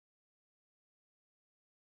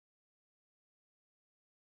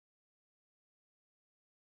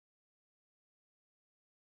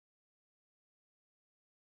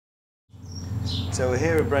So we're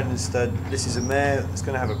here at Brendan's stud. This is a mare that's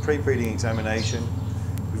going to have a pre-breeding examination.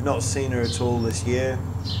 We've not seen her at all this year.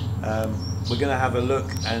 We're going to have a look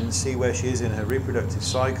and see where she is in her reproductive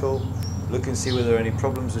cycle, look and see whether there are any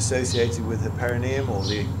problems associated with her perineum or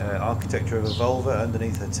the architecture of a vulva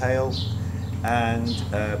underneath her tail, and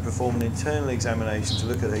perform an internal examination to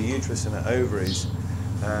look at her uterus and her ovaries.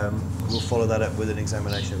 We'll follow that up with an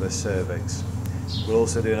examination of her cervix. We'll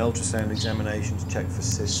also do an ultrasound examination to check for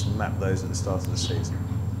cysts and map those at the start of the season.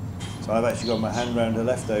 So I've actually got my hand around her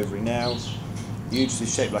left ovary now. The uterus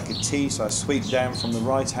is shaped like a T, so I sweep down from the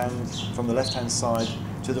left hand side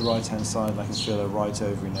to the right hand side, and I can feel her right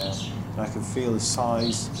ovary now. And I can feel the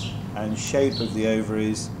size and shape of the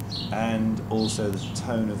ovaries, and also the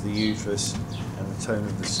tone of the uterus and the tone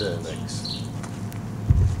of the cervix.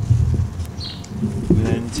 We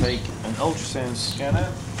then take an ultrasound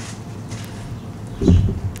scanner,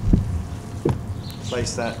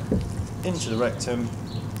 place that into the rectum.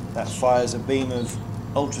 That fires a beam of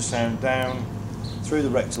ultrasound down through the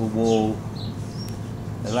rectal wall.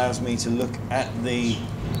 It allows me to look at the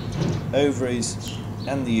ovaries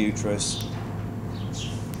and the uterus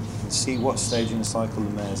and see what stage in the cycle the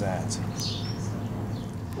mare's at.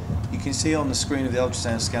 You can see on the screen of the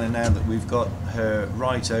ultrasound scanner now that we've got her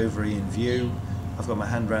right ovary in view. I've got my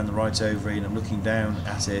hand around the right ovary and I'm looking down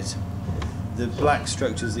at it. The black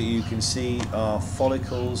structures that you can see are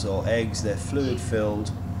follicles or eggs. They're fluid filled.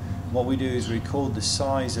 What we do is record the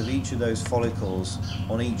size of each of those follicles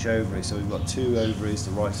on each ovary. So we've got two ovaries,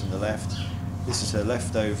 the right and the left. This is her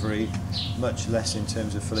left ovary, much less in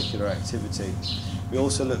terms of follicular activity. We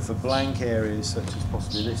also look for blank areas, such as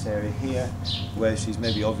possibly this area here, where she's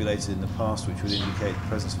maybe ovulated in the past, which would indicate the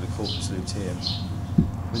presence of a corpus luteum.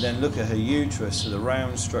 We then look at her uterus, so the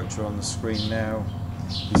round structure on the screen now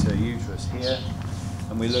is her uterus here,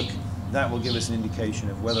 and we look. That will give us an indication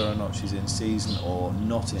of whether or not she's in season or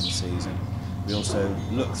not in season. We also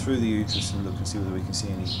look through the uterus and look and see whether we can see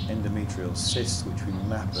any endometrial cysts, which we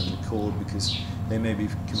map and record because they may be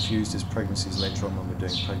confused as pregnancies later on when we're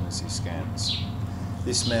doing pregnancy scans.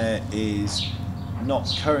 This mare is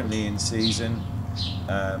not currently in season,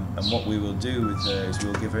 and what we will do with her is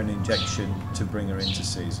we'll give her an injection to bring her into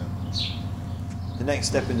season. The next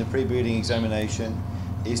step in the pre-breeding examination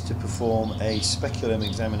is to perform a speculum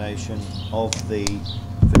examination of the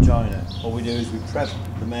vagina. What we do is we prep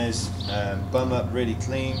the mare's bum up really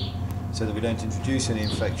clean so that we don't introduce any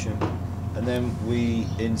infection, and then we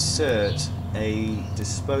insert a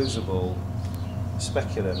disposable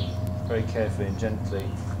speculum very carefully and gently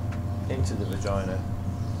into the vagina.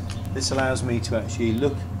 This allows me to actually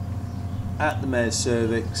look at the mare's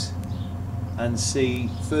cervix and see,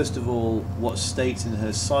 first of all, what state in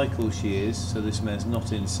her cycle she is. So this mare's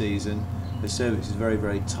not in season. Her cervix is very,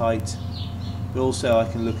 very tight. But also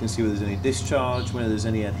I can look and see whether there's any discharge, whether there's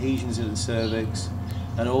any adhesions in the cervix.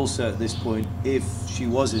 And also at this point, if she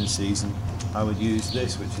was in season, I would use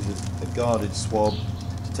this, which is a guarded swab,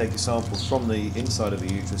 to take a sample from the inside of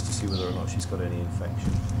the uterus to see whether or not she's got any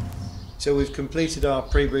infection. So we've completed our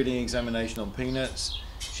pre-breeding examination on Peanuts.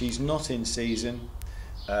 She's not in season.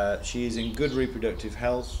 She is in good reproductive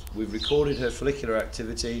health. We've recorded her follicular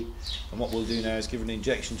activity, and what we'll do now is give her an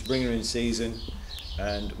injection to bring her in season,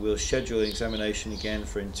 and we'll schedule the examination again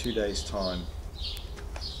for in 2 days' time.